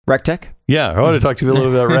RecTech? Yeah, I want to talk to you a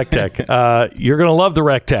little bit about RecTech. You're going to love the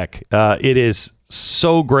RecTech. It is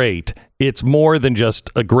so great. It's more than just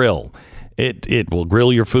a grill. It will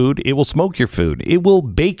grill your food. It will smoke your food. It will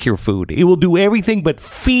bake your food. It will do everything but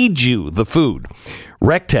feed you the food.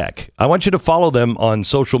 RecTech. I want you to follow them on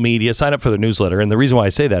social media. Sign up for their newsletter. And the reason why I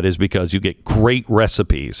say that is because you get great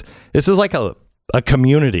recipes. This is like a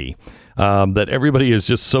community that everybody is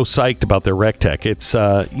just so psyched about their RecTech. It's,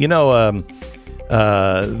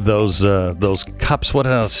 those cups. What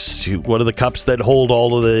else? What are the cups that hold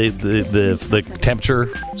all of the temperature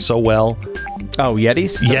so well? Oh,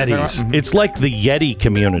 Yetis? Yetis. Mm-hmm. It's like the Yeti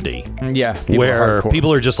community. Yeah. Where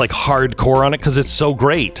people are just like hardcore on it because it's so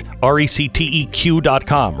great.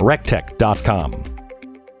 RecTeq.com. RecTech.com.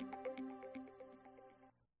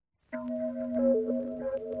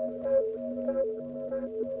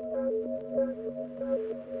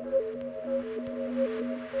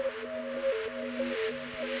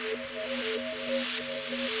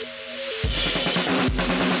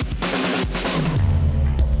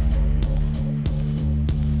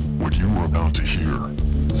 About to hear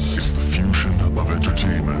is the fusion of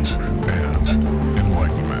entertainment and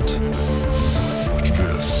enlightenment.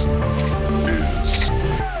 This is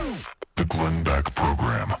the Glenn Beck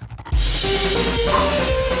Program.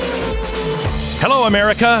 Hello,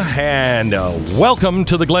 America, and welcome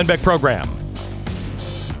to the Glenn Beck Program.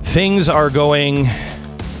 Things are going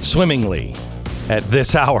swimmingly at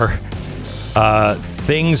this hour.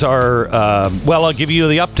 Things are, I'll give you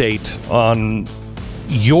the update on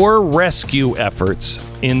your rescue efforts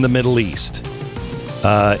in the Middle East.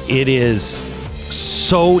 It is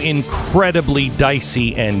so incredibly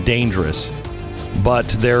dicey and dangerous, but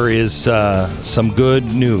there is some good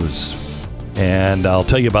news, and I'll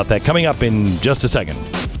tell you about that coming up in just a second.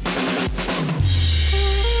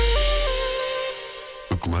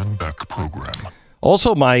 The Glenn Beck Program.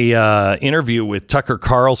 Also, my interview with Tucker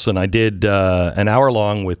Carlson, I did an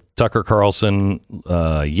hour-long with Tucker Carlson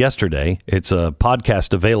yesterday. It's a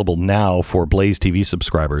podcast available now for Blaze TV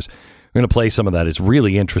subscribers. We're going to play some of that. It's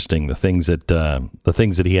really interesting, the things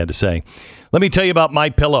that he had to say. Let me tell you about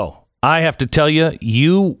MyPillow. I have to tell you,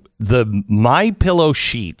 the MyPillow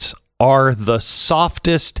sheets are the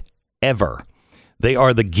softest ever. They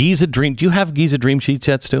are the Giza Dream. Do you have Giza Dream sheets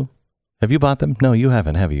yet, Stu? Have you bought them? No, you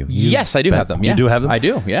haven't, have you? Yes, I do have them. Yeah. You do have them? I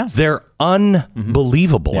do, yeah. They're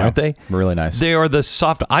unbelievable, aren't they? Really nice. They are the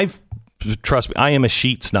soft. Trust me, I am a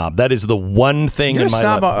sheet snob. That is the one thing you're in my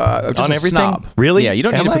snob, life. On everything? Snob. Really? Yeah, you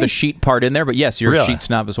don't need to put the sheet part in there, but yes, you're a sheet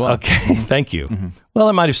snob as well. Okay, thank you. Mm-hmm. Well,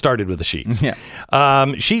 I might have started with the sheets. Yeah.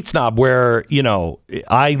 Sheet snob where,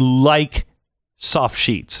 I like soft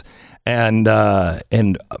sheets. And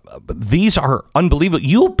these are unbelievable.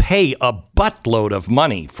 You'll pay a buttload of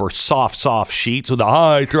money for soft sheets with a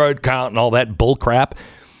high thread count and all that bull crap.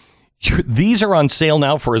 These are on sale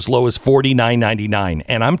now for as low as $49.99.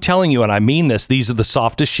 And I'm telling you, and I mean this, these are the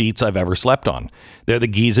softest sheets I've ever slept on. They're the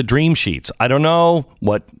Giza Dream sheets. I don't know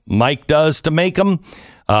what Mike does to make them,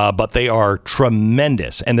 but they are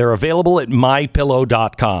tremendous. And they're available at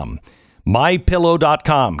MyPillow.com.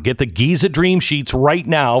 MyPillow.com. Get the Giza Dream Sheets right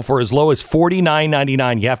now for as low as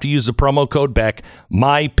 $49.99. You have to use the promo code Beck.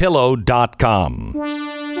 MyPillow.com.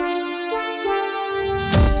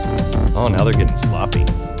 Oh, now they're getting sloppy.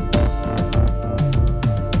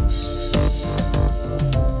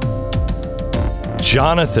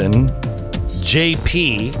 Jonathan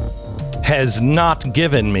JP has not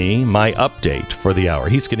given me my update for the hour.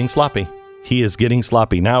 He's getting sloppy. He is getting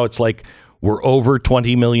sloppy. Now it's like we're over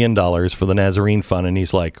 $20 million for the Nazarene Fund, and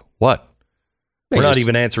he's like, what? We're not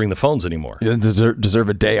even answering the phones anymore. You deserve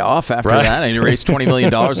a day off after that. And you raised $20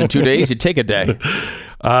 million in 2 days, you take a day.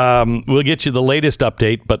 We'll get you the latest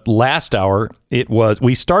update, but last hour,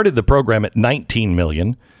 we started the program at $19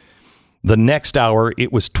 million. The next hour,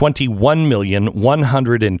 it was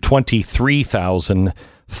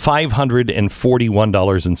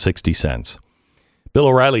 $21,123,541.60. Bill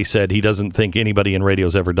O'Reilly said he doesn't think anybody in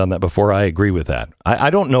radio's ever done that before. I agree with that. I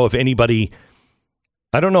don't know if any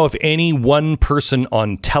one person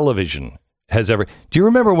on television has ever. Do you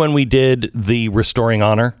remember when we did the Restoring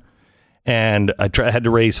Honor? And I had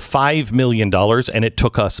to raise $5 million, and it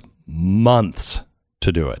took us months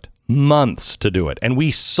to do it. And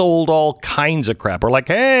we sold all kinds of crap. We're like,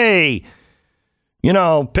 hey,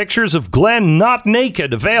 pictures of Glenn not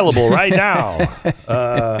naked available right now.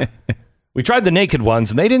 We tried the naked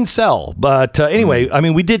ones, and they didn't sell. But anyway, I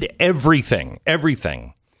mean, we did everything.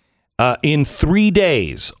 In 3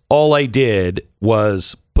 days, all I did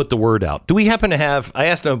was put the word out. Do we happen to have, I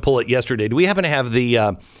asked him to pull it yesterday, do we happen to have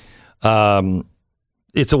the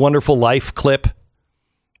It's a Wonderful Life clip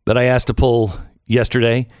that I asked to pull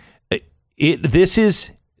yesterday. This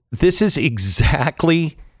is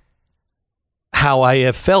exactly how I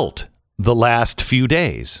have felt the last few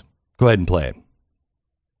days. Go ahead and play it.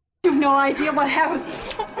 You have no idea what happened.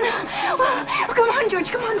 Well, come on, George.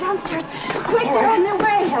 Come on downstairs. Quick, they're on their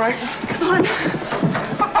way. All right. Come on.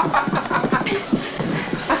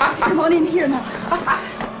 Come on in here now.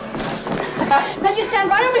 Now you stand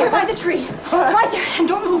right over here by the tree. Right there. And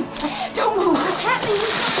don't move. Don't move. What's happening?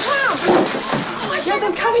 Oh, I hear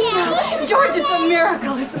them coming now. George, it's a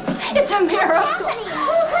miracle. It's a miracle.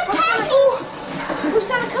 Who's happening? Who's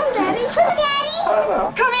gonna come, Daddy? Who's Daddy?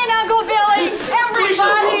 Come in, Uncle Billy.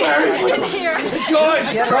 Everybody in here. George!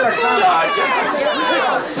 Is everything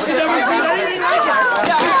anything like it?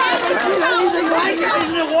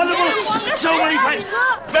 Isn't it wonderful? So many friends.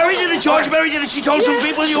 Mary did it, George. Mary did it. She told some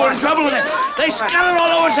people you were in trouble with it. They scattered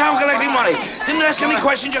all over town collecting money. Didn't ask any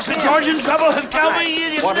questions, just said George in trouble and tell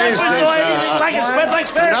me you What is never this, saw anything like it. Spread like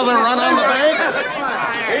fair. Another run on the bank?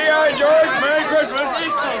 Here, George. Merry Christmas.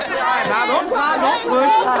 Now, don't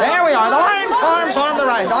push. There we are. The line forms on the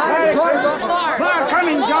right. The line forms on the right. Come on,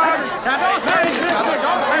 coming, George. Now, don't Merry Christmas.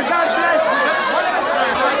 And God bless you.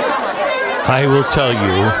 I will tell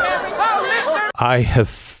you, I have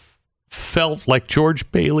felt like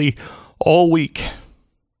George Bailey all week.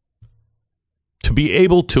 To be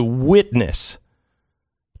able to witness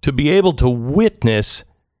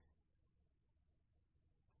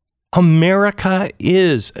America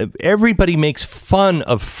is. Everybody makes fun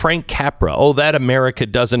of Frank Capra. Oh, that America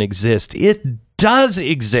doesn't exist. It does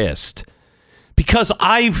exist. Because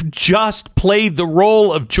I've just played the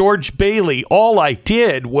role of George Bailey. All I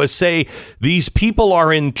did was say, these people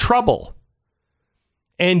are in trouble.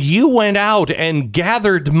 And you went out and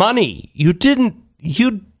gathered money. You didn't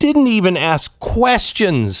even ask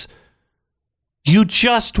questions. You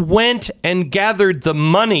just went and gathered the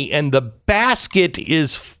money, and the basket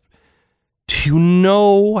is... Do you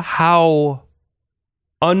know how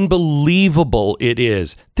unbelievable it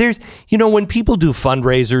is? There's, when people do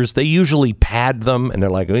fundraisers, they usually pad them, and they're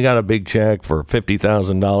like, we got a big check for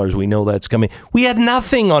 $50,000. We know that's coming. We had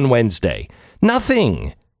nothing on Wednesday.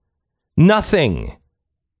 Nothing.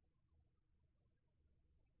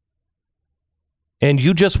 And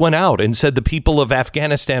you just went out and said the people of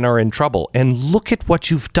Afghanistan are in trouble. And look at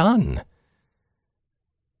what you've done.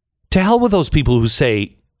 To hell with those people who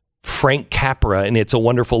say Frank Capra and It's a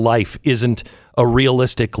Wonderful Life isn't a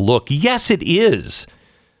realistic look. Yes, it is.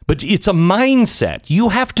 But it's a mindset. You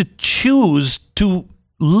have to choose to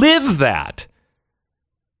live that.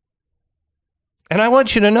 And I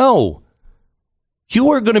want you to know,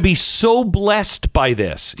 you are going to be so blessed by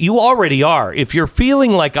this. You already are. If you're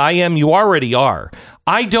feeling like I am, you already are.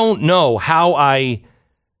 I don't know how I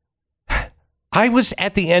was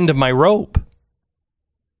at the end of my rope.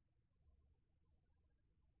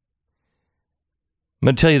 I'm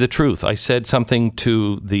going to tell you the truth. I said something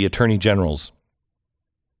to the attorney generals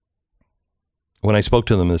when I spoke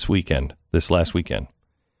to them this last weekend.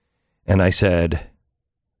 And I said,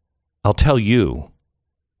 I'll tell you,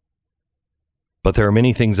 but there are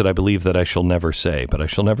many things that I believe that I shall never say, but I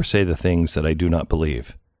shall never say the things that I do not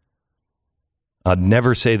believe. I'd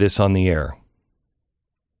never say this on the air.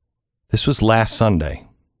 This was last Sunday.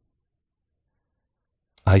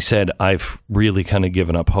 I said, I've really kind of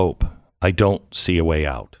given up hope. I don't see a way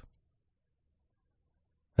out.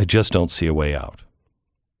 I just don't see a way out.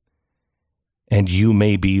 And you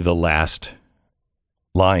may be the last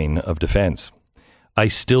line of defense. I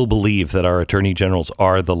still believe that our attorney generals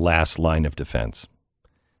are the last line of defense.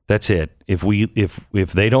 That's it.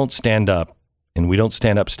 If they don't stand up and we don't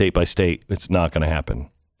stand up state by state, it's not going to happen.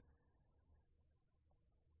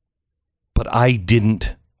 But I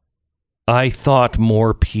didn't. I thought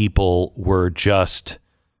more people were just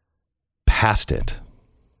past it.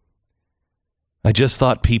 I just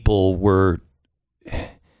thought people were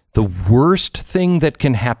the worst thing that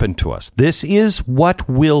can happen to us. This is what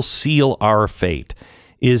will seal our fate,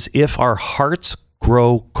 is if our hearts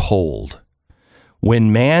grow cold.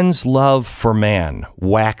 When man's love for man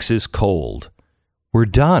waxes cold, we're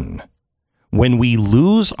done. When we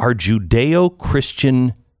lose our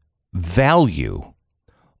Judeo-Christian value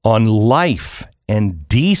on life and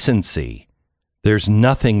decency, there's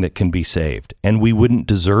nothing that can be saved, and we wouldn't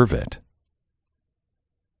deserve it.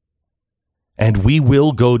 And we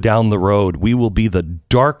will go down the road. We will be the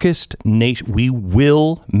darkest nation. We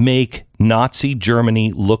will make Nazi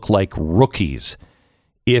Germany look like rookies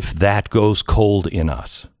if that goes cold in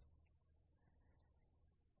us.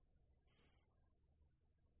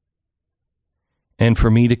 And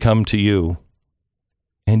for me to come to you,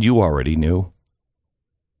 and you already knew,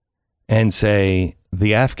 and say,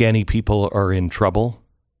 the Afghani people are in trouble.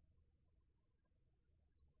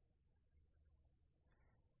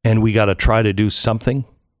 And we got to try to do something.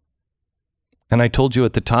 And I told you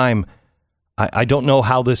at the time, I don't know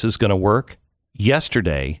how this is going to work.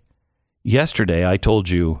 Yesterday, I told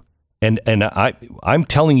you, and I'm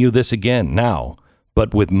telling you this again now,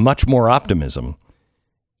 but with much more optimism.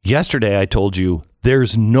 Yesterday, I told you,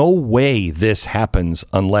 there's no way this happens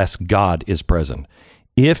unless God is present.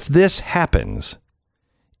 If this happens,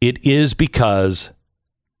 it is because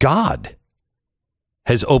God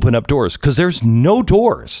has opened up doors, because there's no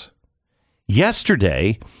doors.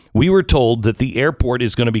 Yesterday, we were told that the airport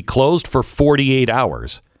is going to be closed for 48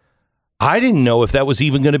 hours. I didn't know if that was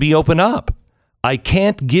even going to be open up. I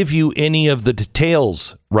can't give you any of the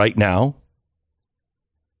details right now.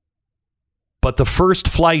 But the first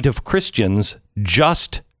flight of Christians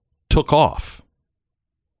just took off.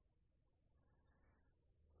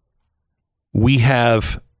 We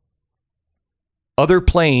have other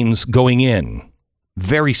planes going in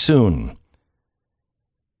very soon.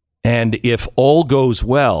 And if all goes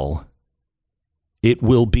well, it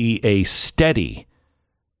will be a steady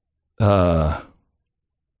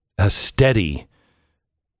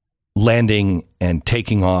landing and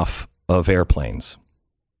taking off of airplanes.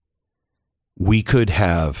 We could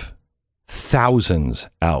have thousands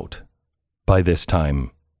out by this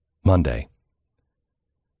time Monday.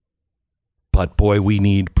 But boy, we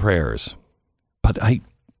need prayers. But I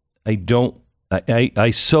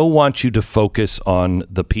so want you to focus on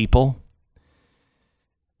the people,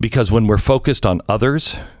 because when we're focused on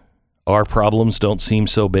others, our problems don't seem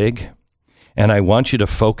so big. And I want you to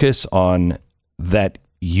focus on that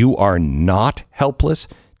you are not helpless.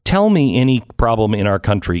 Tell me any problem in our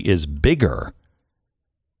country is bigger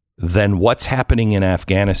than what's happening in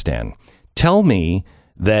Afghanistan. Tell me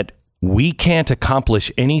that we can't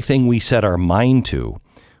accomplish anything we set our mind to.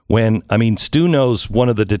 Stu knows one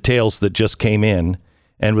of the details that just came in,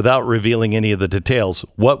 and without revealing any of the details,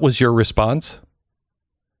 what was your response?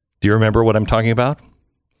 Do you remember what I'm talking about?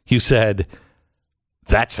 You said,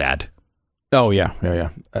 that's sad. Oh, yeah.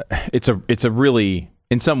 It's a really,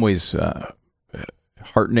 in some ways,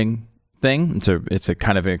 heartening thing. It's a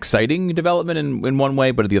kind of an exciting development in one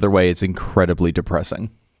way, but the other way, it's incredibly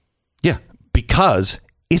depressing. Yeah, because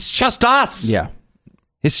it's just us. Yeah.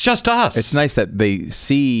 It's just us. It's nice that they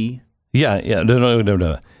see. Yeah.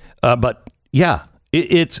 No. But yeah,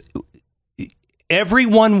 it's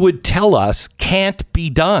everyone would tell us can't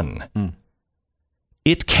be done.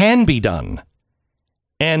 It can be done.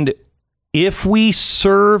 And if we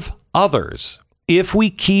serve others, if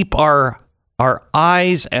we keep our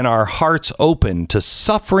eyes and our hearts open to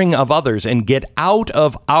suffering of others and get out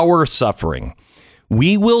of our suffering,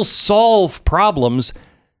 we will solve problems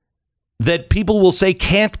that people will say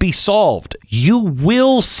can't be solved. You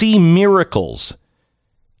will see miracles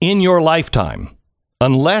in your lifetime,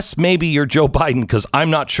 unless maybe you're Joe Biden, because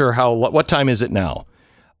I'm not sure what time is it now?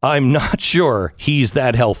 I'm not sure he's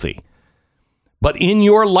that healthy. But in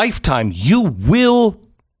your lifetime, you will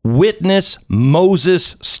witness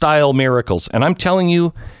Moses-style miracles. And I'm telling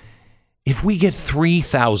you, if we get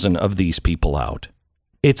 3,000 of these people out,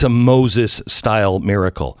 it's a Moses-style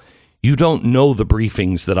miracle. You don't know the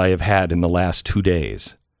briefings that I have had in the last 2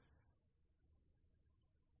 days.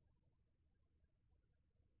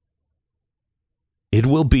 It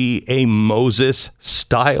will be a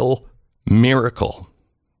Moses-style miracle.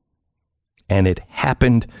 And it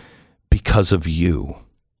happened because of you.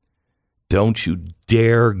 Don't you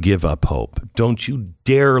dare give up hope. Don't you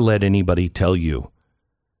dare let anybody tell you.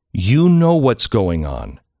 You know what's going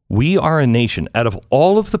on. We are a nation, out of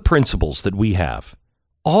all of the principles that we have,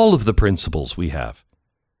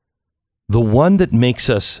 the one that makes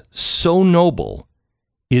us so noble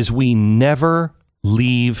is we never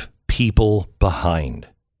leave people behind.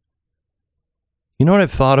 You know what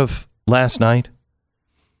I've thought of last night?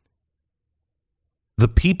 The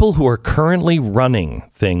people who are currently running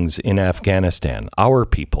things in Afghanistan, our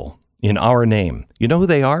people, in our name, you know who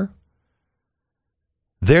they are?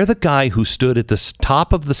 They're the guy who stood at the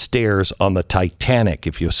top of the stairs on the Titanic,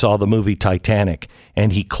 if you saw the movie Titanic,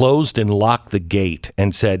 and he closed and locked the gate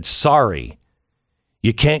and said, sorry,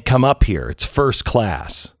 you can't come up here. It's first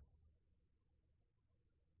class.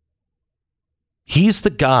 He's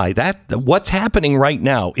the guy. What's happening right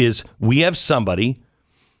now is we have somebody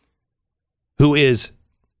who is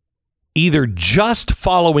either just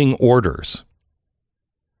following orders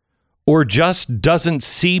or just doesn't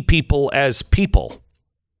see people as people.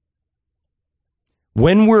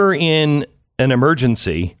 When we're in an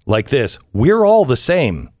emergency like this, we're all the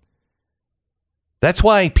same. That's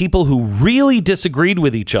why people who really disagreed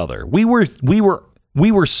with each other, we were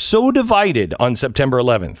We were so divided on September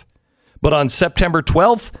 11th. But on September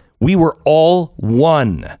 12th, we were all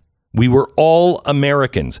one. We were all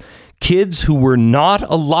Americans. Kids who were not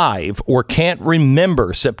alive or can't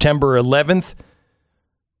remember September 11th,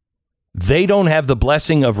 they don't have the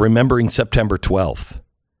blessing of remembering September 12th.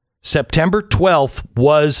 September 12th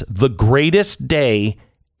was the greatest day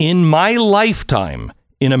in my lifetime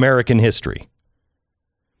in American history.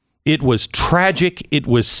 It was tragic. It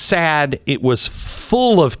was sad. It was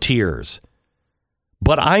full of tears.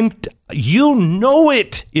 But you know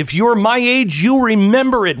it. If you're my age, you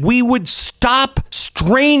remember it. We would stop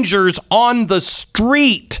strangers on the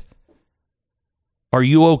street. Are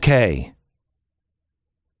you okay?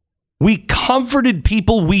 We comforted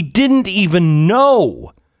people we didn't even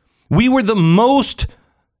know. We were the most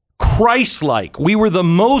Christ-like. We were the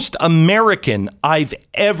most American I've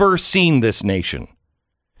ever seen this nation.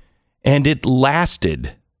 And it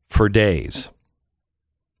lasted for days.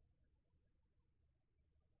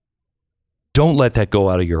 Don't let that go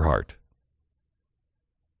out of your heart.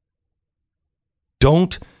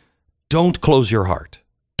 Don't close your heart.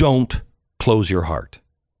 Don't close your heart.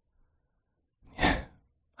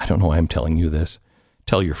 I don't know why I'm telling you this.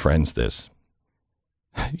 Tell your friends this.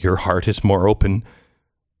 Your heart is more open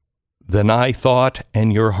than I thought,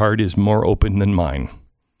 and your heart is more open than mine.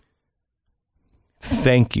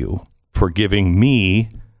 Thank you for giving me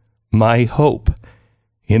my hope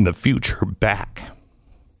in the future back.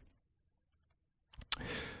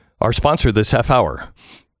 Our sponsor this half hour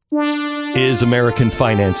is American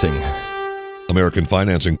Financing. American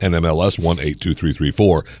Financing, NMLS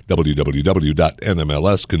 182334,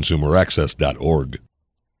 www.nmlsconsumeraccess.org.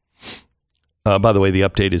 By the way, the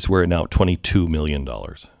update is we're now at $22 million.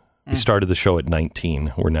 We started the show at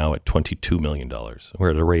 19. We're now at $22 million.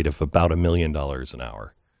 We're at a rate of about $1 million an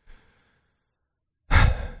hour.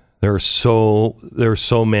 There are so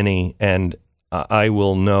many, and I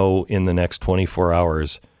will know in the next 24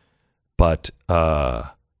 hours. But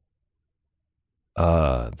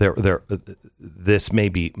this may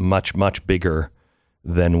be much, much bigger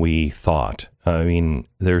than we thought. I mean,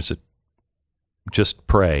 just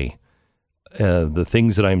pray. The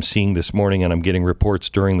things that I'm seeing this morning, and I'm getting reports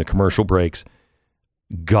during the commercial breaks,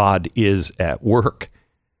 God is at work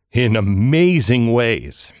in amazing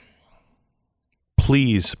ways.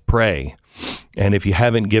 Please pray. And if you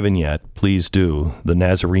haven't given yet, please do. The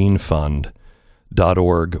Nazarene Fund.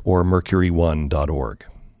 .org or mercury1.org.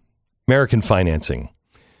 American Financing.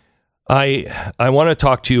 I want to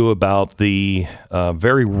talk to you about the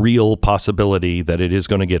very real possibility that it is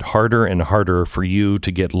going to get harder and harder for you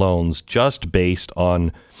to get loans just based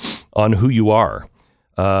on who you are.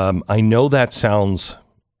 I know that sounds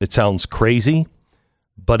crazy,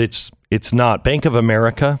 but it's not. Bank of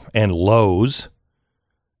America and Lowe's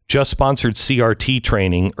just sponsored CRT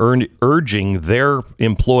training, urging their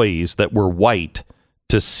employees that were white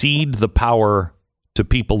to cede the power to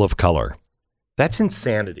people of color. That's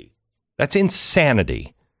insanity. That's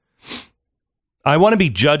insanity. I want to be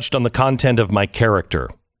judged on the content of my character,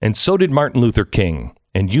 and so did Martin Luther King.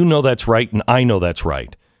 And you know that's right, and I know that's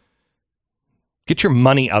right. Get your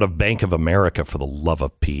money out of Bank of America, for the love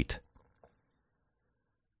of Pete.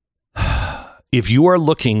 If you are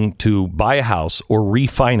looking to buy a house or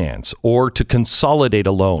refinance or to consolidate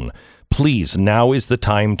a loan, please, now is the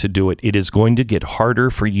time to do it. It is going to get harder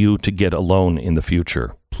for you to get a loan in the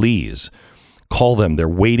future. Please call them. They're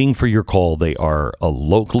waiting for your call. They are a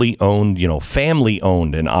locally owned, family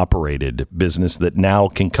owned and operated business that now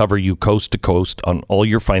can cover you coast to coast on all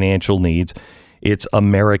your financial needs. It's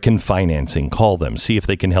American Financing. Call them. See if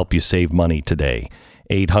they can help you save money today.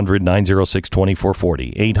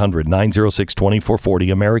 800-906-2440.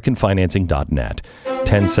 800-906-2440. AmericanFinancing.net.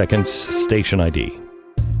 10 seconds. Station ID.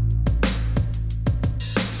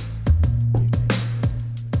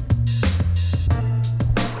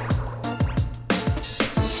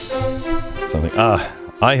 Something.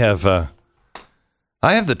 I have the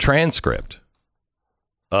transcript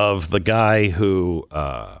of the guy who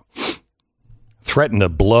threatened to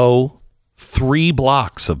blow 3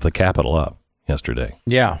 blocks of the Capitol up yesterday.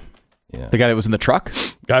 Yeah. The guy that was in the truck?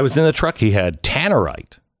 Guy was in the truck. He had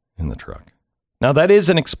tannerite in the truck. Now, that is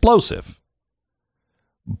an explosive,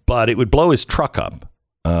 but it would blow his truck up.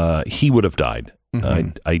 He would have died.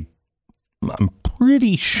 Mm-hmm. I'm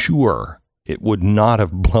pretty sure it would not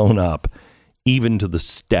have blown up even to the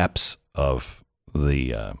steps of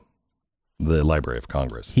the Library of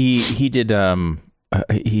Congress. He did.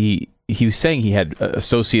 He he was saying he had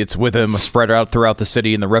associates with him spread out throughout the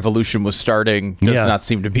city, and the revolution was starting. Does not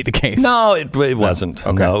seem to be the case. No, it wasn't.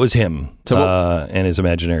 Okay. No, it was him and his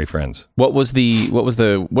imaginary friends. What did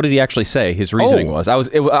he actually say? His reasoning was, I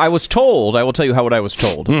was told. I will tell you what I was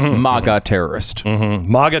told. MAGA terrorist.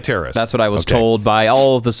 MAGA terrorist. That's what I was told by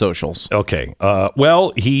all of the socials. Okay.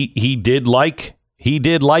 Well, he did like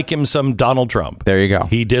him some Donald Trump. There you go.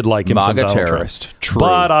 He did like him some Donald terrorist. Trump. True.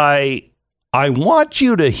 But I want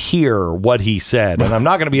you to hear what he said, and I'm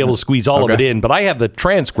not going to be able to squeeze all of it in, but I have the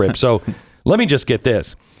transcript, so let me just get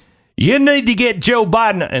this. You need to get Joe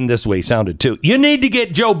Biden, and this way he sounded too. You need to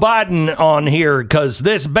get Joe Biden on here because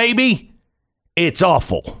this baby, it's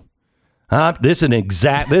awful. This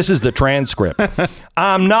is the transcript.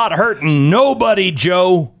 I'm not hurting nobody,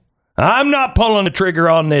 Joe. I'm not pulling the trigger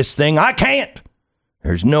on this thing. I can't.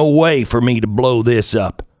 There's no way for me to blow this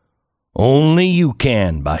up. Only you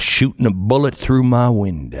can by shooting a bullet through my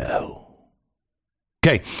window.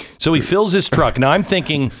 Okay, so he fills his truck. Now I'm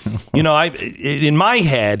thinking, in my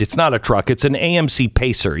head, it's not a truck. It's an AMC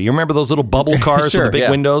Pacer. You remember those little bubble cars with the big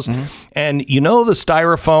windows? Mm-hmm. And you know the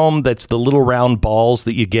styrofoam that's the little round balls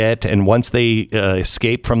that you get, and once they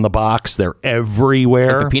escape from the box, they're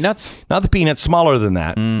everywhere. Like the peanuts? Not the peanuts, smaller than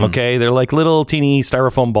that. Okay, they're like little teeny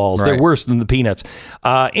styrofoam balls. Right. They're worse than the peanuts.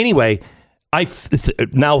 Anyway,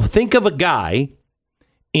 now think of a guy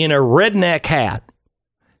in a redneck hat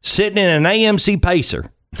sitting in an AMC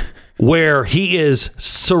Pacer where he is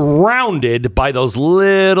surrounded by those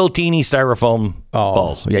little teeny styrofoam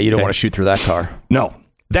balls. Yeah, you don't want to shoot through that car. No.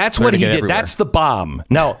 That's what he did. Everywhere. That's the bomb.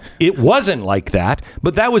 Now, it wasn't like that,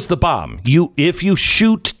 but that was the bomb. If you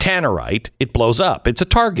shoot tannerite, it blows up. It's a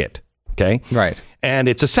target. Okay? Right. And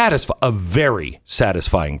it's a very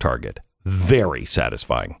satisfying target. Very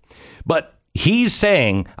satisfying. But he's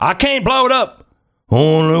saying, I can't blow it up.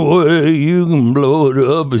 Only way you can blow it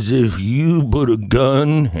up is if you put a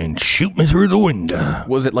gun and shoot me through the window.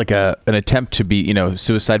 Was it like an attempt to be,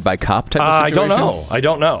 suicide by cop type of situation? I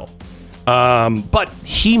don't know. But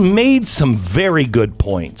he made some very good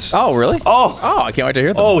points. Oh, really? Oh, I can't wait to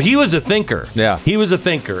hear them. Oh, he was a thinker. Yeah. He was a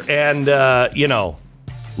thinker. And, a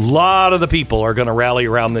lot of the people are going to rally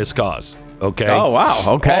around this cause. Okay. Oh, wow.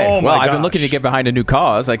 Okay. Oh, well, I've been looking to get behind a new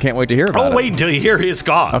cause. I can't wait to hear about it. Oh, wait until you hear his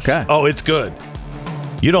cause. Okay. Oh, it's good.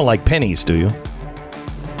 You don't like pennies, do you?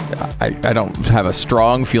 I don't have a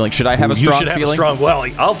strong feeling. Should I have a strong feeling? You should have a strong... Well,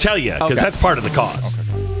 I'll tell you, because that's part of the cause.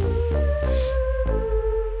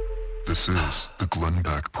 This is the Glenn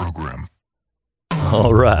Beck Program.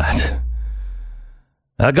 All right.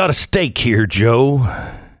 I got a steak here, Joe.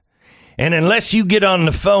 And unless you get on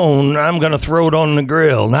the phone, I'm going to throw it on the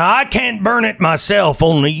grill. Now, I can't burn it myself,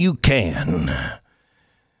 only you can.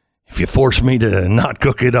 If you force me to not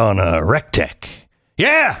cook it on a Rectech.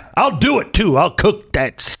 Yeah, I'll do it, too. I'll cook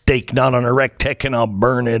that steak not on a Rectech, and I'll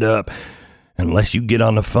burn it up. Unless you get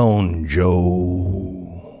on the phone,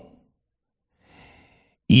 Joe.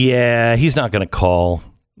 Yeah, he's not going to call.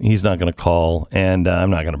 He's not going to call, and I'm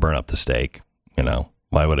not going to burn up the steak.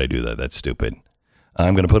 Why would I do that? That's stupid.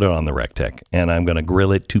 I'm going to put it on the Rectech, and I'm going to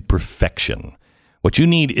grill it to perfection. What you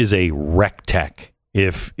need is a Rectech.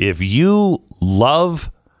 If you love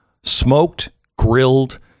smoked,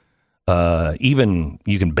 grilled, even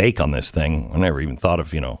you can bake on this thing. I never even thought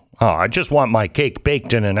of, I just want my cake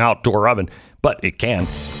baked in an outdoor oven, but it can.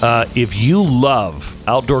 If you love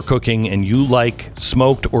outdoor cooking and you like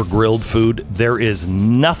smoked or grilled food, there is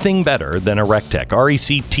nothing better than a Rectech.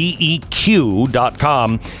 RECTEQ.com.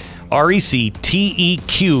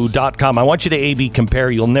 RECTEQ.com. I want you to A/B compare.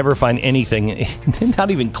 You'll never find anything,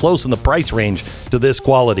 not even close in the price range to this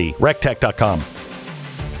quality. Rectech.com.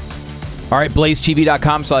 All right,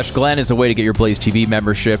 blazetv.com/Glenn is a way to get your Blaze TV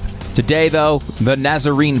membership. Today, though, the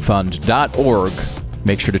NazareneFund.org.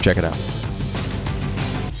 Make sure to check it out.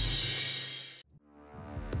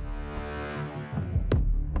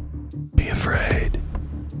 Be afraid.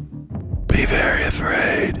 Be very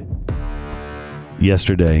afraid.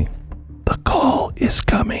 Yesterday, the call is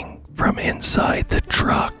coming from inside the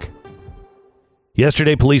truck.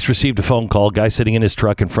 Yesterday, police received a phone call, guy sitting in his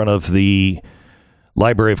truck in front of the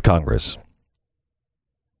Library of Congress.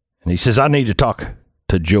 And he says, I need to talk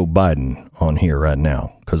to Joe Biden on here right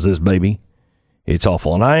now, because this baby, it's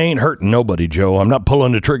awful. And I ain't hurting nobody, Joe. I'm not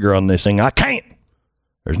pulling the trigger on this thing. I can't.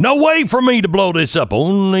 There's no way for me to blow this up.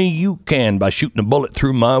 Only you can by shooting a bullet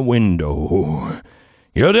through my window.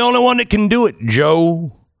 You're the only one that can do it,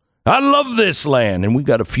 Joe. I love this land, and we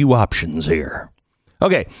got a few options here.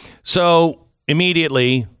 Okay, so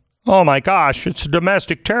immediately, oh my gosh, it's a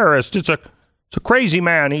domestic terrorist. It's a crazy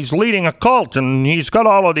man. He's leading a cult, and he's got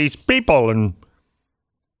all of these people. And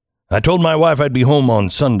I told my wife I'd be home on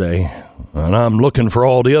Sunday, and I'm looking for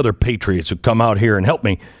all the other patriots who come out here and help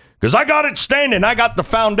me, because I got it standing. I got the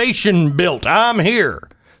foundation built. I'm here.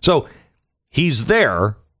 So he's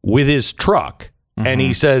there with his truck, and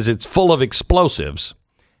he says it's full of explosives,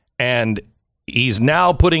 and he's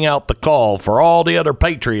now putting out the call for all the other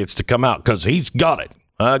patriots to come out, because he's got it.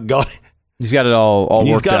 He's got it all worked out.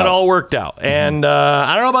 He's got it all worked out. And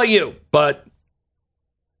I don't know about you, but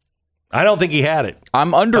I don't think he had it.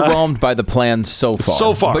 I'm underwhelmed by the plan so far.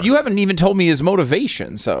 So far. But you haven't even told me his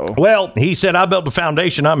motivation, so. Well, he said, I built the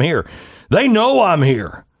foundation. I'm here. They know I'm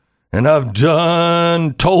here. And I've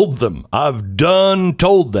done told them. That's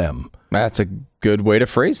a good way to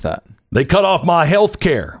phrase that. They cut off my health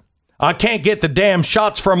care. I can't get the damn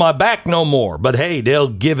shots for my back no more. But hey, they'll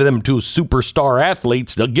give them to superstar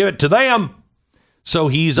athletes. They'll give it to them. So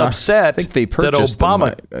he's upset I think they that purchased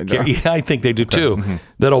Obama. them. Yeah, I think they do too.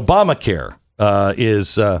 That Obamacare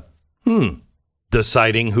is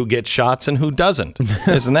deciding who gets shots and who doesn't.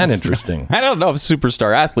 Isn't that interesting? I don't know if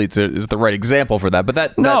superstar athletes is the right example for that,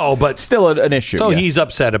 but but still an issue. So yes. he's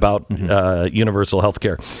upset about universal health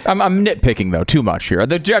care. I'm nitpicking though too much here.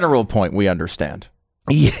 The general point we understand.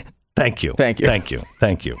 Yeah. Thank you.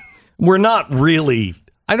 We're not really.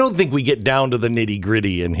 I don't think we get down to the nitty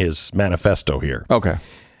gritty in his manifesto here. Okay.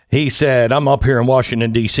 He said, I'm up here in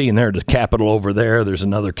Washington, D.C., and there's a Capitol over there. There's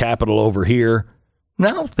another Capitol over here.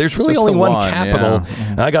 No, there's really Just only the one one, Capitol.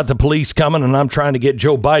 yeah. I got the police coming, and I'm trying to get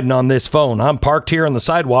Joe Biden on this phone. I'm parked here on the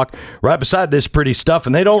sidewalk right beside this pretty stuff,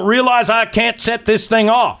 and they don't realize I can't set this thing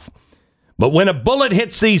off. But when a bullet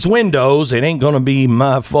hits these windows, it ain't going to be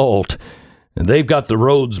my fault. They've got the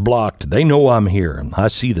roads blocked. They know I'm here. I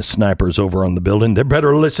see the snipers over on the building. They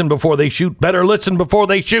better listen before they shoot.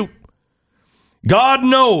 God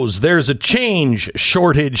knows there's a change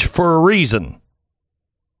shortage for a reason.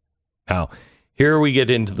 Now, here we get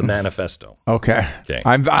into the manifesto. Okay.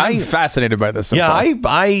 I'm fascinated by this. So far.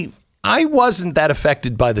 I wasn't that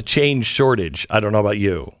affected by the change shortage. I don't know about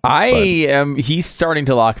you. He's starting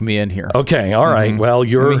to lock me in here. Okay. All right. Well,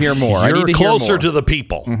 you're hear more. I You're need to hear closer more. to the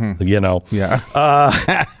people. You know. Yeah.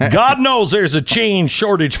 God knows there's a change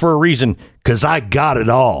shortage for a reason, because I got it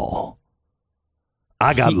all.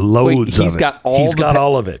 I got loads of it. He's got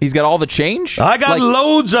all of it. He's got all the change? I got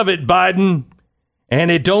loads of it, Biden. And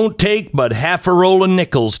it don't take but half a roll of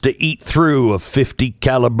nickels to eat through a 50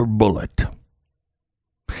 caliber bullet.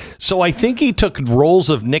 So I think he took rolls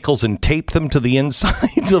of nickels and taped them to the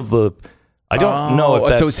insides of the. I don't know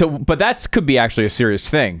if that's but that could be actually a serious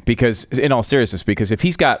thing, because in all seriousness, because if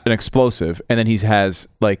he's got an explosive and then he has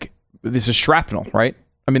this is shrapnel, right?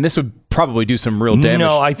 I mean, this would probably do some real damage.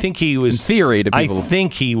 No, I think he was in theory to people. I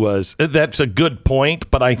think he was. That's a good point,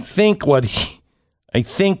 but I think what he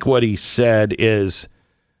said is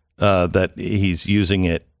that he's using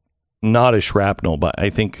it not as shrapnel, but I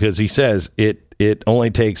think because he says it only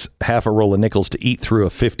takes half a roll of nickels to eat through a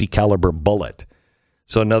 50 caliber bullet.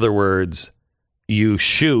 So in other words, you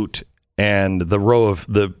shoot and the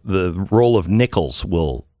roll of nickels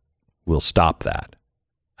will stop that.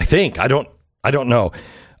 I think. I don't know.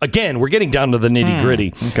 Again, we're getting down to the nitty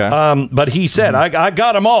gritty. Okay. But he said, I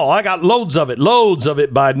got them all. I got loads of it,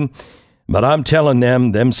 Biden. But I'm telling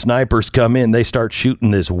them snipers come in, they start shooting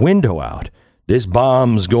this window out. This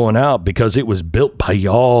bomb's going out because it was built by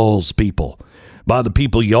y'all's people, by the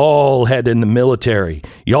people y'all had in the military.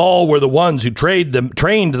 Y'all were the ones who trained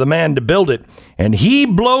the man to build it, and he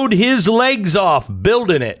blowed his legs off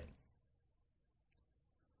building it.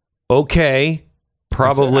 Okay,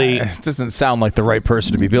 probably. It doesn't sound like the right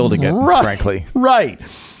person to be building it, frankly. Right.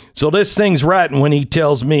 So this thing's right when he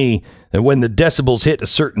tells me that when the decibels hit a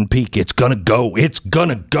certain peak, it's going to go. It's going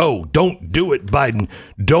to go. Don't do it, Biden.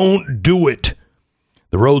 Don't do it.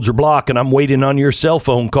 The roads are blocked, and I'm waiting on your cell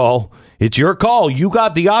phone call. It's your call. You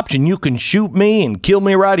got the option. You can shoot me and kill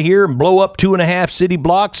me right here and blow up 2.5 city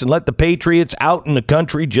blocks and let the patriots out in the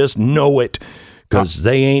country just know it, because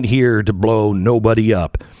they ain't here to blow nobody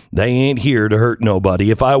up. They ain't here to hurt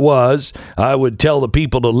nobody. If I was, I would tell the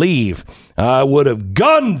people to leave. I would have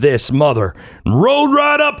gunned this mother and rode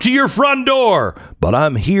right up to your front door. But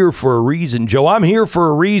I'm here for a reason, Joe. I'm here for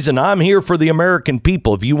a reason. I'm here for the American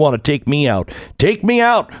people. If you want to take me out, take me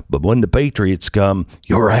out. But when the patriots come,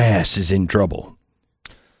 your ass is in trouble.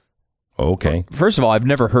 Okay. First of all, I've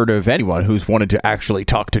never heard of anyone who's wanted to actually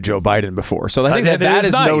talk to Joe Biden before. So I think that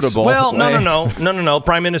is nice. notable. Well, no.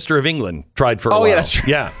 Prime Minister of England tried for a while. Yeah, that's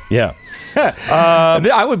true. Yeah.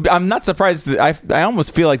 I'm not surprised. I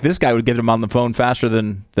almost feel like this guy would get him on the phone faster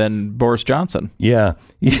than Boris Johnson. Yeah.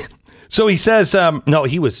 So he says,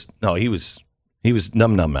 he was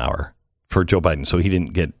num hour for Joe Biden, so he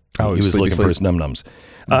didn't get he was looking for his num-nums.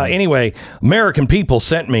 Anyway, American people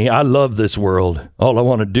sent me. I love this world. All I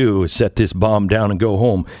want to do is set this bomb down and go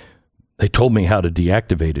home. They told me how to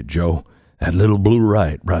deactivate it, Joe. That little blue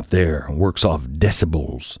light right there works off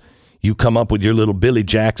decibels. You come up with your little Billy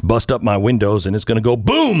Jacks, bust up my windows, and it's going to go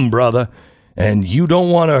boom, brother. And you don't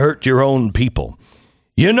want to hurt your own people.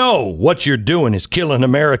 You know what you're doing is killing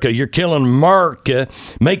America. You're killing America,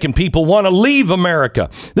 making people want to leave America.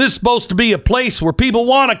 This is supposed to be a place where people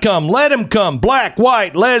want to come. Let them come. Black,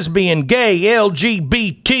 white, lesbian, gay,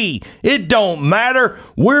 LGBT. It don't matter.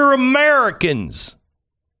 We're Americans.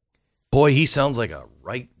 Boy, he sounds like a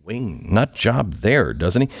right-wing nut job there,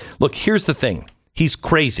 doesn't he? Look, here's the thing. He's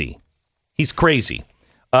crazy. He's crazy.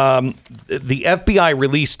 The FBI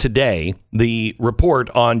released today the report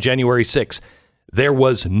on January 6th. There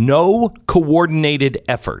was no coordinated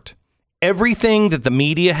effort. Everything that the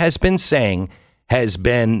media has been saying has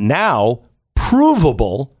been now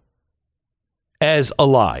provable as a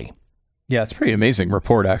lie. Yeah, it's a pretty amazing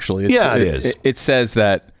report, actually. It is. It says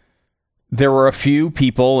that there were a few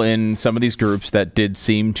people in some of these groups that did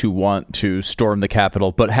seem to want to storm the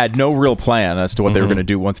Capitol, but had no real plan as to what they were going to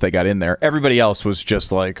do once they got in there. Everybody else was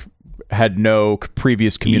just like, had no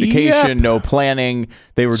previous communication, no planning.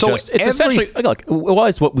 They were it's essentially, look, it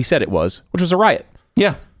was what we said it was, which was a riot.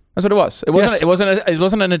 Yeah. That's what it was. It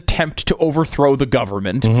wasn't an attempt to overthrow the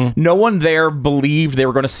government. No one there believed they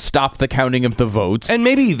were going to stop the counting of the votes. And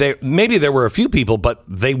maybe there were a few people, but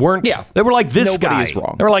they weren't. Yeah. They were like this guy. Nobody is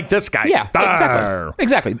wrong. They were like this guy. Yeah,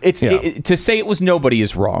 exactly. To say it was nobody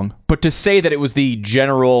is wrong, but to say that it was the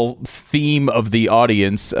general theme of the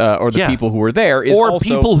audience or the people who were there is or also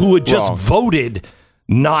people who had just wrong. voted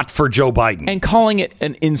not for Joe Biden. And calling it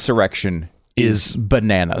an insurrection is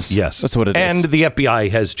bananas. Yes. That's what it is. And the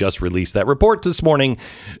FBI has just released that report this morning.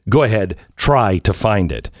 Go ahead, try to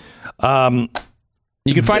find it. You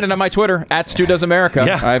can find it on my Twitter, @StuDoesAmerica.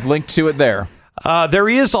 Yeah. I've linked to it there. There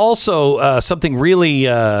is also something really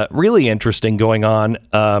interesting going on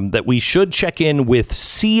that we should check in with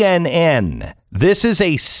CNN. This is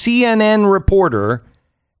a CNN reporter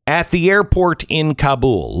at the airport in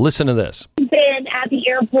Kabul. Listen to this. Been at the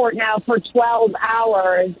airport now for 12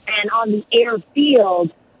 hours and on the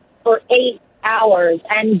airfield for 8 hours.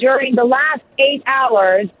 And during the last 8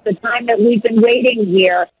 hours, the time that we've been waiting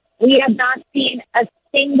here, we have not seen a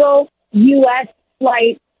single U.S.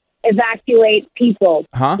 flight evacuate people.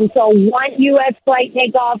 We saw one U.S. flight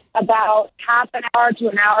take off about half an hour to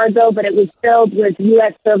an hour ago, but it was filled with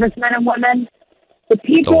U.S. servicemen and women. The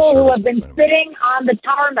people who have been sitting on the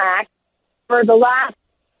tarmac for the last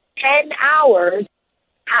 10 hours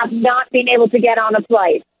have not been able to get on a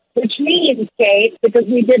flight, which means, Kate, because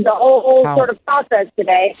we did the whole sort of process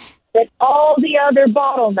today, that all the other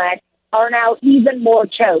bottlenecks are now even more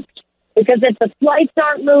choked. Because if the flights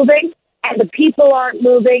aren't moving and the people aren't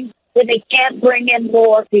moving, then they can't bring in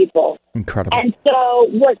more people. Incredible. And so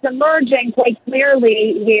what's emerging quite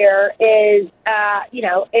clearly here is,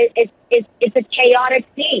 it's a chaotic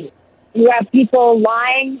scene. You have people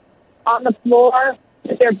lying on the floor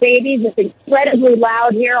with their babies. It's incredibly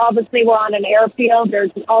loud here. Obviously, we're on an airfield.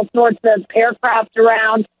 There's all sorts of aircraft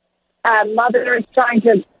around. Mothers trying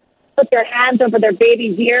to put their hands over their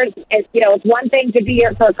babies' ears. It's one thing to be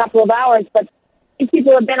here for a couple of hours, but these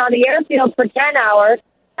people have been on the airfield for 10 hours.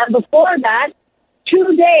 And before that,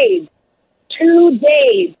 2 days,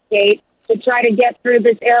 Kate, to try to get through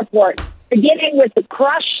this airport, beginning with the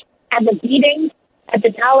crush and the beatings at the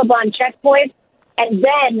Taliban checkpoint, and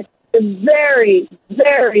then the very,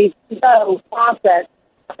 very slow process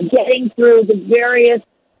of getting through the various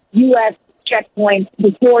U.S. checkpoints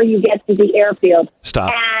before you get to the airfield.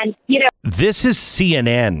 Stop. And, this is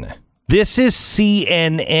CNN. This is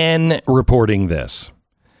CNN reporting this.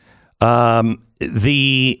 I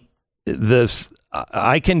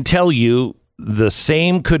can tell you the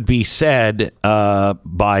same could be said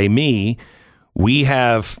by me.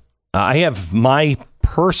 I have my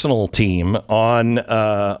personal team on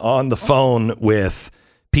the phone with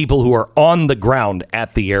people who are on the ground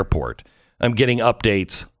at the airport. I'm getting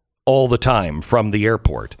updates all the time from the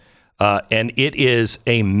airport. And it is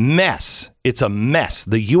a mess. It's a mess.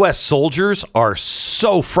 The U.S. soldiers are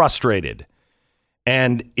so frustrated.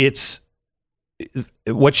 And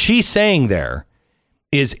what she's saying there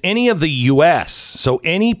is any of the U.S., so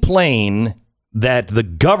any plane that the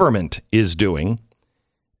government is doing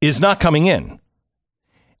is not coming in.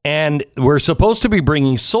 And we're supposed to be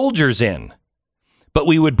bringing soldiers in. But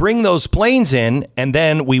we would bring those planes in and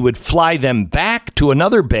then we would fly them back to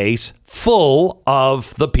another base full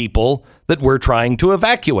of the people that we're trying to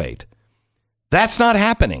evacuate. That's not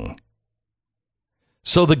happening.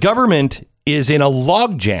 So the government is in a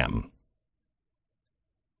logjam.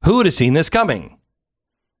 Who would have seen this coming?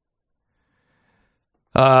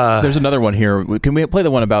 There's another one here. Can we play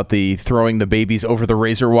the one about the throwing the babies over the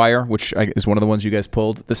razor wire, which is one of the ones you guys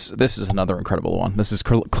pulled? This is another incredible one. This is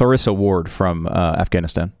Clarissa Ward from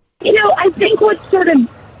Afghanistan. I think what's sort of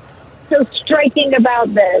so striking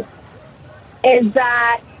about this is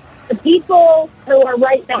that the people who are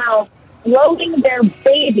right now throwing their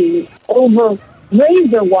babies over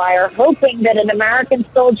razor wire, hoping that an American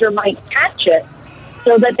soldier might catch it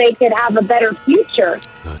so that they could have a better future.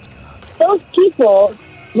 Good God. Those people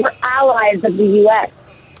were allies of the U.S.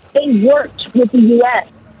 They worked with the U.S.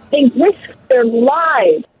 They risked their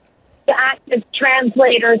lives to act as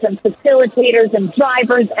translators and facilitators and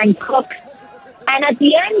drivers and cooks. And at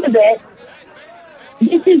the end of it,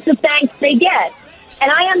 this is the thanks they get.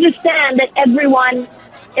 And I understand that everyone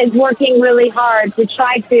is working really hard to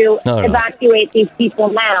try to evacuate these people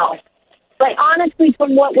now. But honestly,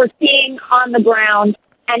 from what we're seeing on the ground,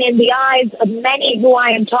 and in the eyes of many who I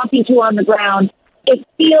am talking to on the ground, it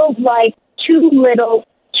feels like too little,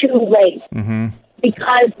 too late. Mm-hmm.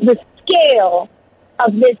 Because the scale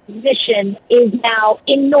of this mission is now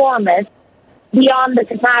enormous, beyond the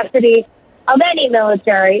capacity of any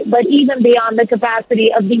military, but even beyond the capacity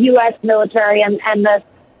of the U.S. military and the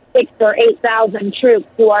 6,000 or 8,000 troops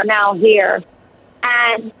who are now here.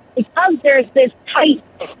 And because there's this tight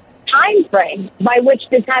time frame by which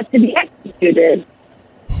this has to be executed,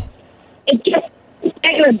 it just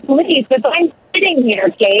beggars belief. If I'm sitting here,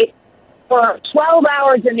 Kate, for 12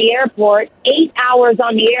 hours in the airport, 8 hours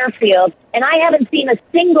on the airfield, and I haven't seen a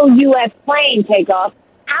single U.S. plane take off,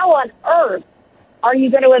 how on earth are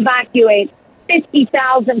you going to evacuate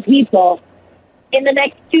 50,000 people in the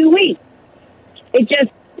next 2 weeks?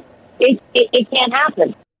 It can't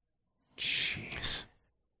happen. Jeez.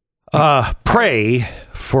 Pray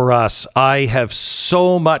for us. I have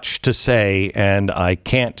so much to say, and I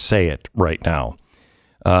can't say it right now.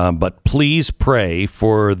 But please pray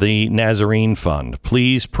for the Nazarene Fund.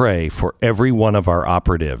 Please pray for every one of our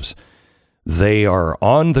operatives. They are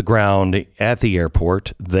on the ground at the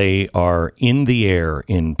airport. They are in the air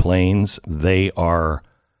in planes. They are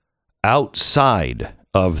outside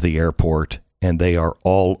of the airport, and they are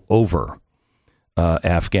all over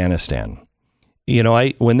Afghanistan.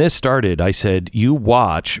 When this started, I said, you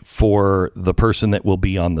watch for the person that will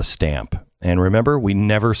be on the stamp. And remember, we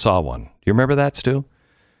never saw one. Do you remember that, Stu?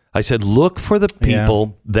 I said, look for the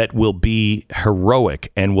people that will be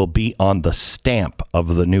heroic and will be on the stamp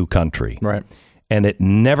of the new country. Right. And it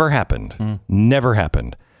never happened. Never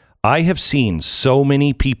happened. I have seen so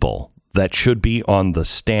many people that should be on the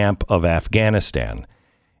stamp of Afghanistan.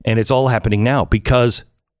 And it's all happening now because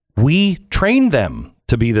we trained them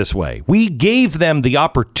to be this way. We gave them the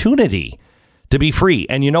opportunity to be free.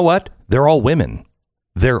 And you know what? They're all women.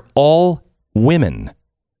 They're all women.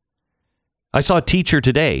 I saw a teacher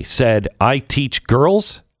today said, I teach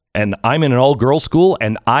girls and I'm in an all-girls school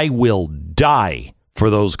and I will die for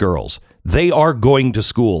those girls. They are going to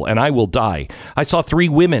school and I will die. I saw 3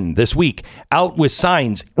 women this week out with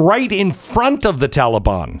signs right in front of the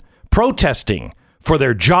Taliban protesting for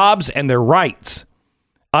their jobs and their rights.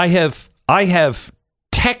 I have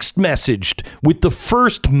text messaged with the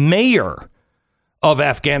first mayor of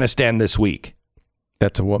Afghanistan this week.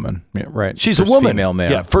 That's a woman, yeah, right? She's first a woman. Female mayor.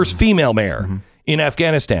 Yeah, first female mayor in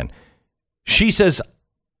Afghanistan. She says,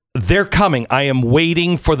 they're coming. I am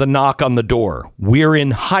waiting for the knock on the door. We're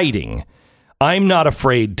in hiding. I'm not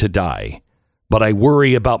afraid to die, but I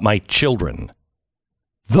worry about my children.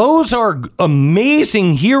 Those are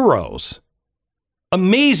amazing heroes.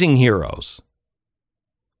 Amazing heroes.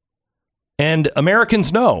 And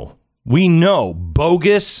Americans know. We know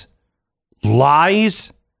bogus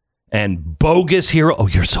lies and bogus hero. Oh,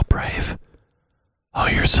 you're so brave. Oh,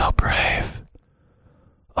 you're so brave.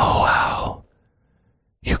 Oh, wow.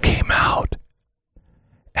 You came out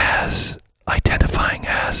as identifying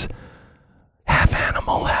as half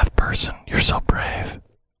animal, half person. You're so brave.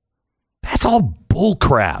 That's all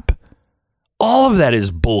bullcrap. All of that is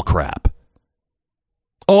bullcrap.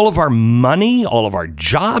 All of our money, all of our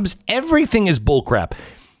jobs, everything is bullcrap.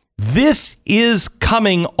 This is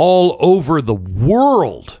coming all over the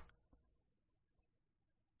world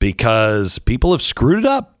because people have screwed it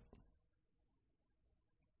up.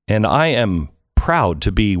 And I am proud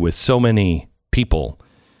to be with so many people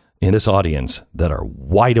in this audience that are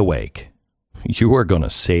wide awake. You are going to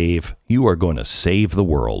save the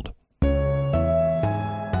world.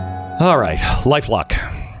 All right,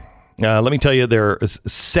 LifeLock. Let me tell you, there are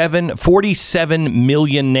 47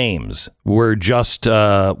 million names were just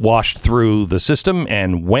washed through the system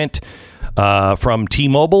and went from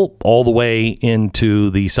T-Mobile all the way into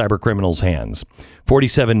the cyber criminals' hands.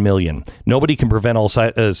 47 million. Nobody can prevent all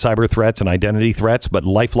cyber threats and identity threats, but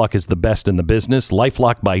LifeLock is the best in the business.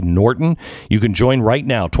 LifeLock by Norton. You can join right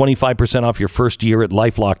now. 25% off your first year at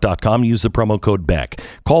LifeLock.com. Use the promo code Beck.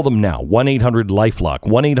 Call them now. 1-800-LifeLock.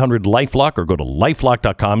 1-800-LifeLock or go to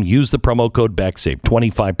LifeLock.com. Use the promo code Beck. Save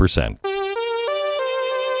 25%.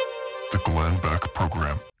 The Glenn Beck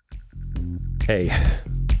Program. Hey,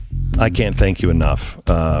 I can't thank you enough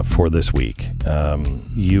for this week.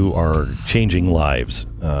 You are changing lives.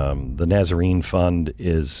 The Nazarene Fund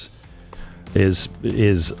is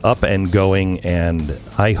up and going, and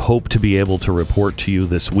I hope to be able to report to you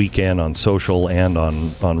this weekend on social and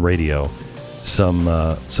on radio some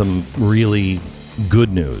really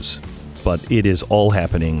good news. But it is all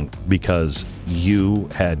happening because you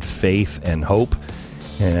had faith and hope,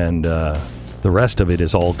 and the rest of it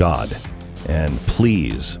is all God. And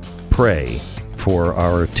please pray for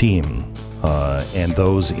our team and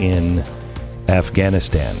those in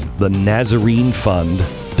Afghanistan. The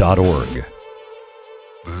NazareneFund.org.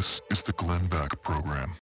 This is the Glenn Beck Program.